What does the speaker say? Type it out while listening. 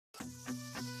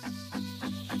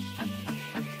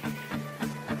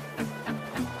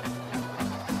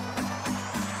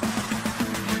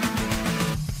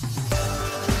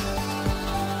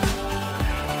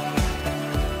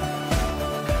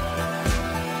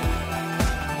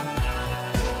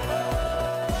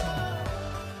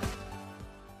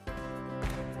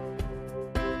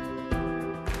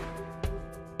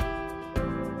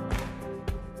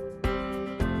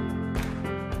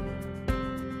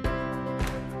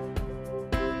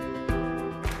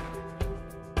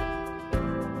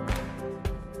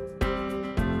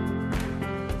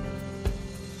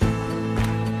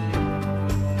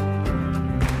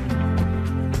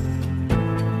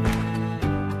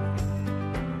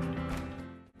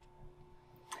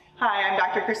Hi, I'm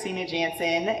Dr. Christina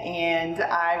Jansen, and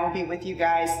I will be with you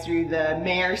guys through the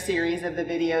Mare series of the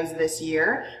videos this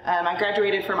year. I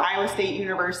graduated from Iowa State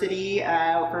University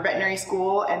for veterinary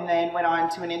school, and then went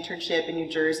on to an internship in New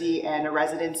Jersey and a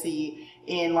residency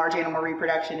in large animal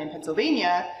reproduction in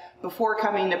Pennsylvania before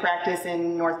coming to practice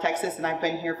in North Texas, and I've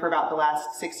been here for about the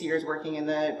last 6 years working in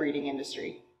the breeding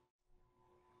industry.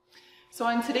 So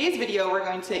in today's video, we're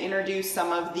going to introduce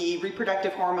some of the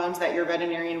reproductive hormones that your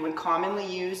veterinarian would commonly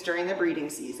use during the breeding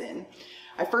season.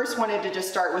 I first wanted to just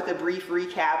start with a brief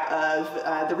recap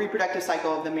of the reproductive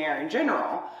cycle of the mare in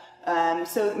general.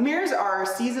 So mares are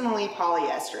seasonally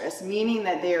polyestrous, meaning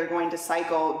that they are going to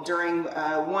cycle during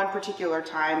one particular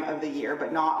time of the year,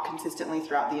 but not consistently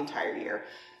throughout the entire year.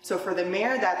 So for the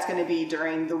mare, that's going to be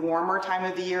during the warmer time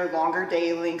of the year, longer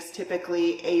day lengths,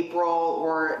 typically April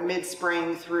or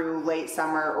mid-spring through late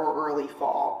summer or early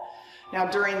fall. Now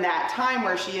during that time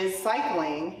where she is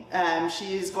cycling,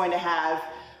 she is going to have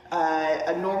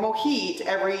a normal heat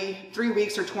every 3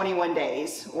 weeks or 21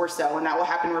 days or so, and that will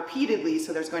happen repeatedly,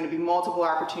 so there's going to be multiple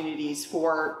opportunities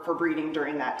for breeding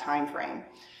during that time frame.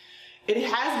 It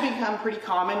has become pretty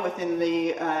common within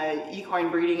the equine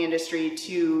breeding industry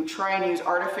to try and use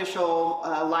artificial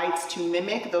lights to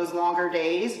mimic those longer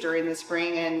days during the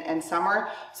spring and summer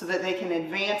so that they can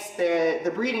advance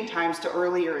the breeding times to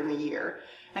earlier in the year.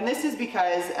 And this is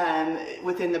because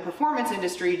within the performance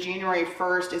industry, January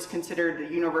 1st is considered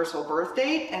the universal birth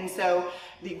date, and so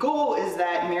the goal is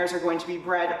that mares are going to be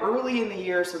bred early in the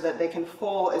year so that they can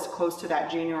foal as close to that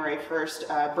January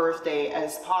 1st birth date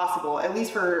as possible, at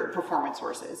least for performance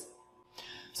horses.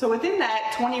 So within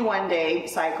that 21-day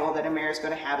cycle that a mare is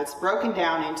going to have, it's broken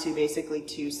down into basically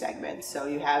two segments. So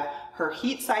you have her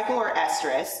heat cycle or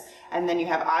estrus, and then you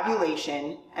have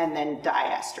ovulation, and then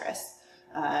diestrus.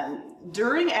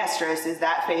 During estrus is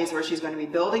that phase where she's going to be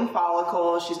building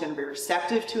follicles, she's going to be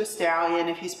receptive to a stallion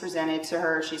if he's presented to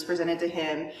her, she's presented to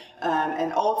him,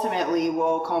 and ultimately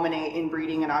will culminate in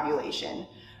breeding and ovulation.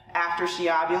 After she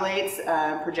ovulates,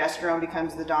 progesterone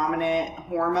becomes the dominant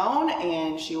hormone,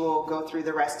 and she will go through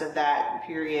the rest of that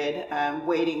period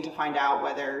waiting to find out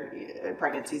whether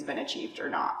pregnancy's been achieved or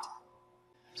not.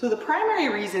 So the primary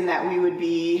reason that we would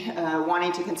be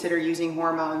wanting to consider using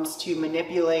hormones to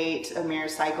manipulate a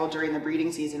mare's cycle during the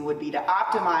breeding season would be to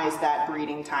optimize that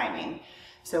breeding timing.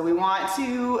 So we want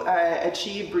to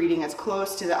achieve breeding as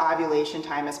close to the ovulation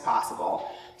time as possible.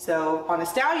 So on the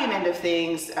stallion end of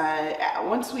things,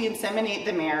 once we inseminate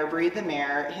the mare, breed the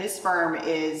mare, his sperm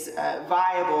is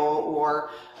viable or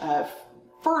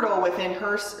fertile within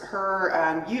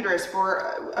her uterus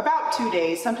for about 2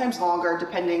 days, sometimes longer,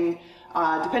 depending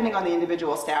on the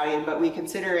individual stallion, but we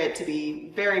consider it to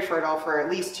be very fertile for at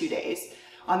least 2 days.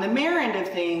 On the mare end of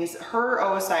things, her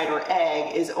oocyte or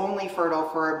egg is only fertile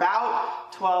for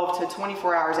about 12 to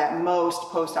 24 hours at most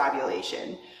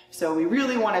post-ovulation. So we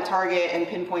really want to target and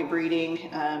pinpoint breeding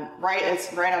right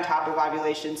on top of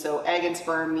ovulation, so egg and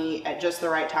sperm meet at just the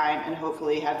right time and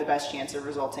hopefully have the best chance of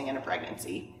resulting in a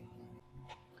pregnancy.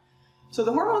 So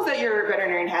the hormones that your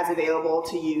veterinarian has available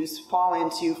to use fall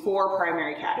into 4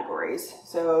 primary categories.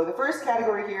 So the first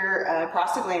category here,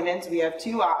 prostaglandins, we have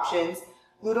 2 options.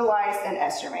 Glutamate and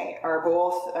estrumate are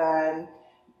both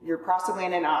your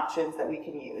prostaglandin options that we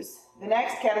can use. The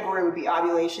next category would be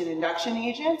ovulation induction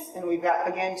agents, and we've got,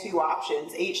 again, 2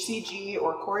 options, HCG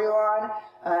or Coriolan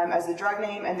as the drug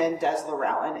name, and then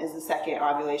deslorelin is the second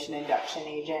ovulation induction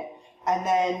agent. And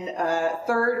then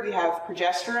third, we have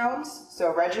progesterones,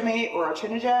 so Regimate or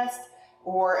Trinogest,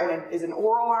 is an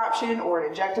oral option or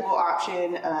an injectable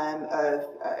option of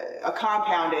a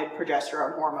compounded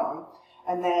progesterone hormone.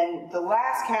 And then the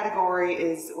last category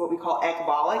is what we call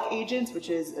ecbolic agents, which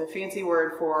is a fancy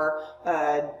word for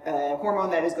a hormone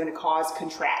that is going to cause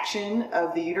contraction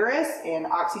of the uterus, and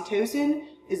oxytocin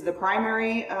is the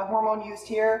primary hormone used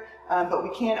here, but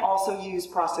we can also use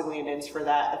prostaglandins for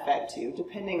that effect too,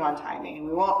 depending on timing. And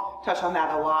we won't touch on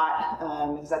that a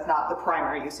lot because that's not the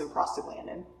primary use of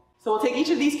prostaglandin. So we'll take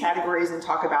each of these categories and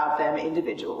talk about them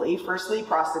individually. Firstly,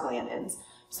 prostaglandins.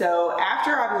 So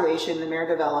after ovulation, the mare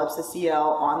develops a CL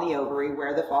on the ovary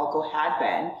where the follicle had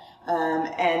been,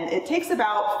 and it takes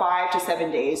about 5 to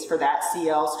 7 days for that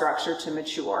CL structure to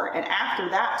mature. And after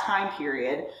that time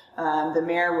period, the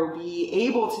mare will be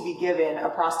able to be given a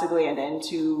prostaglandin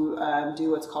to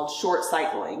do what's called short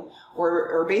cycling,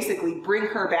 or basically bring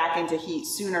her back into heat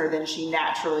sooner than she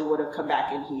naturally would have come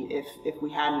back in heat if we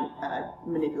hadn't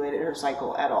manipulated her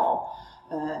cycle at all.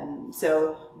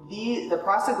 So the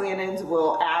prostaglandins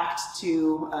will act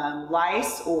to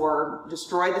lyse or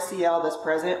destroy the CL that's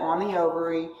present on the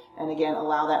ovary, and again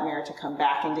allow that mare to come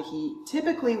back into heat,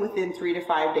 typically within 3 to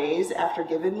 5 days after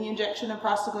giving the injection of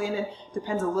prostaglandin.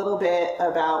 Depends a little bit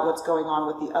about what's going on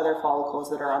with the other follicles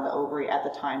that are on the ovary at the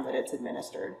time that it's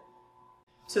administered.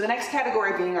 So the next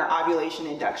category being our ovulation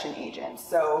induction agents.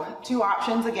 So 2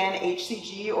 options, again,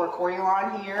 HCG or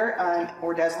Coriolan here,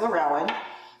 or Deslorelin.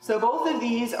 So both of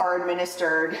these are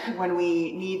administered when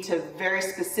we need to very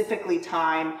specifically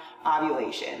time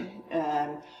ovulation.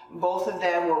 Both of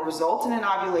them will result in an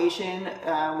ovulation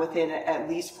within at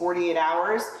least 48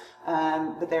 hours,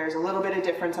 but there's a little bit of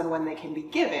difference on when they can be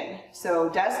given. So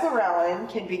Deslorelin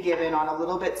can be given on a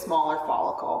little bit smaller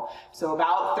follicle. So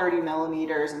about 30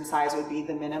 millimeters in size would be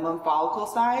the minimum follicle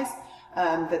size.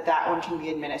 That one can be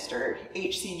administered.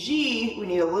 HCG, we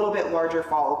need a little bit larger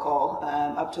follicle,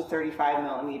 up to 35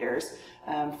 millimeters,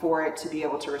 for it to be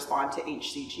able to respond to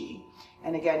HCG.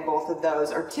 And again, both of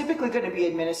those are typically going to be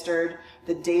administered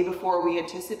the day before we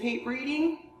anticipate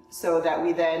breeding, so that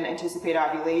we then anticipate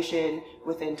ovulation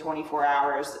within 24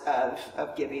 hours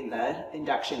of giving the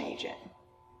induction agent.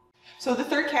 So the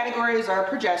third category is our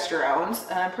progesterones.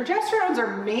 Progesterones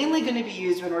are mainly going to be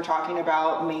used when we're talking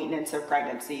about maintenance of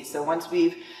pregnancy. So once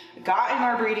we've gotten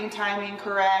our breeding timing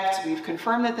correct, we've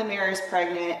confirmed that the mare is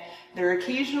pregnant, there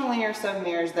occasionally are some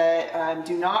mares that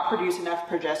do not produce enough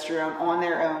progesterone on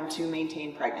their own to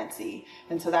maintain pregnancy.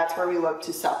 And so that's where we look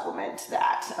to supplement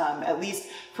that, at least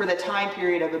for the time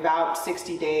period of about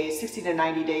 60 to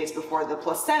 90 days before the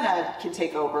placenta can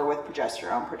take over with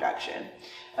progesterone production.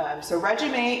 So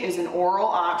Regimate is an oral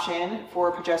option for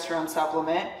a progesterone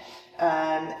supplement.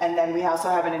 And then we also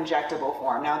have an injectable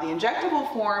form. Now the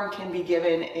injectable form can be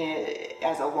given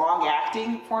as a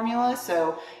long-acting formula,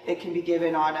 so it can be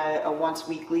given on a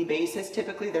once-weekly basis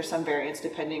typically. There's some variance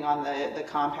depending on the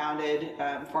compounded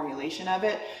formulation of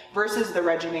it, versus the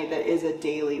Regimate that is a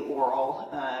daily oral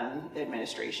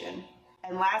administration.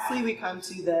 And lastly, we come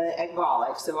to the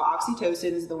Ecbolic. So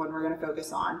Oxytocin is the one we're going to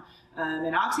focus on.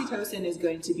 And Oxytocin is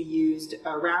going to be used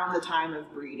around the time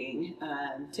of breeding,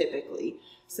 typically.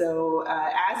 So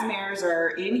as mares are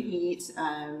in heat,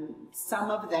 some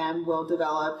of them will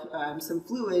develop some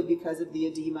fluid because of the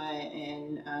edema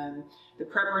and the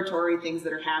preparatory things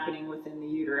that are happening within the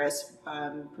uterus,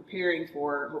 preparing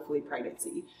for hopefully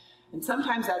pregnancy. And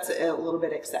sometimes that's a little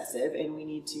bit excessive, and we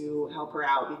need to help her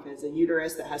out because a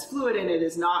uterus that has fluid in it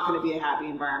is not going to be a happy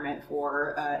environment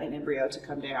for an embryo to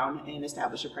come down and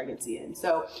establish a pregnancy in.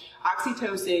 So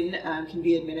Oxytocin can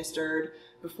be administered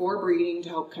before breeding to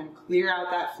help kind of clear out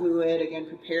that fluid, again,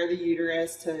 prepare the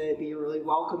uterus to be a really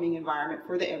welcoming environment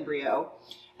for the embryo.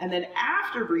 And then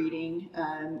after breeding,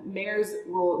 mares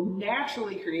will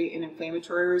naturally create an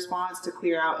inflammatory response to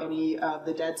clear out any of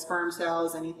the dead sperm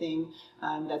cells, anything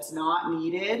that's not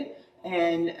needed.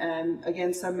 And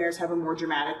again, some mares have a more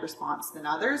dramatic response than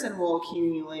others and will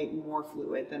accumulate more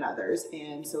fluid than others.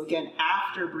 And so again,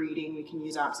 after breeding, we can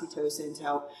use oxytocin to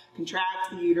help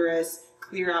contract the uterus,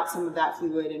 clear out some of that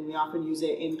fluid, and we often use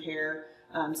it in pair,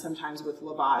 sometimes with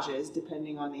lavages,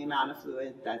 depending on the amount of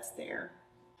fluid that's there.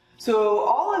 So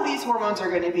all of these hormones are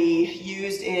going to be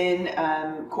used in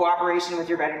cooperation with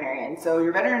your veterinarian. So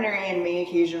your veterinarian may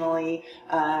occasionally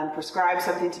prescribe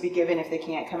something to be given if they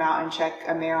can't come out and check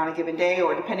a mare on a given day,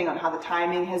 or depending on how the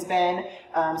timing has been.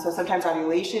 So sometimes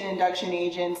ovulation induction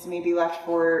agents may be left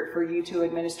for you to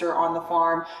administer on the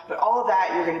farm, but all of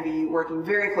that you're going to be working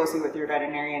very closely with your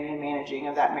veterinarian in managing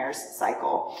of that mare's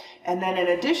cycle. And then an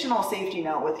additional safety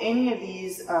note with any of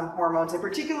these hormones, and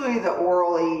particularly the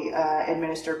orally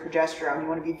administered progesterone, you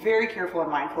want to be very careful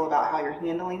and mindful about how you're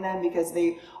handling them because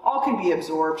they all can be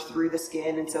absorbed through the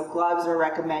skin, and so gloves are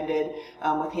recommended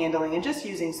with handling, and just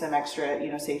using some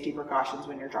extra safety precautions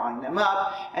when you're drawing them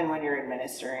up and when you're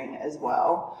administering as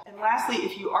well. And lastly,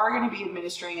 if you are going to be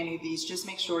administering any of these, just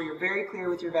make sure you're very clear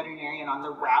with your veterinarian on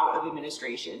the route of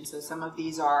administration. So some of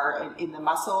these are in the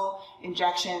muscle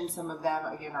injection, some of them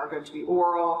again are going to be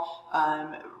oral,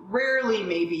 rarely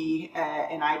maybe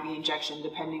an IV injection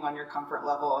depending on your comfort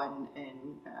level and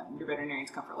your veterinarian's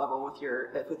comfort level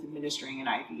with administering an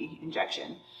IV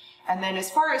injection. And then as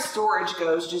far as storage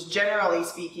goes, just generally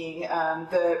speaking,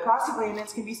 the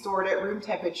prostaglandins can be stored at room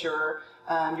temperature.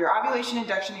 Your ovulation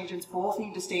induction agents both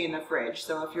need to stay in the fridge.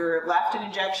 So if you're left an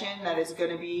injection that is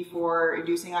going to be for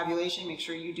inducing ovulation, make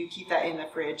sure you do keep that in the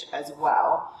fridge as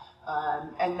well.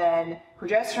 And then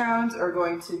progesterones are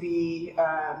going to be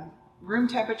room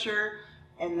temperature,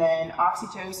 and then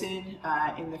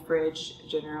oxytocin in the fridge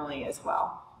generally as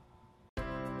well.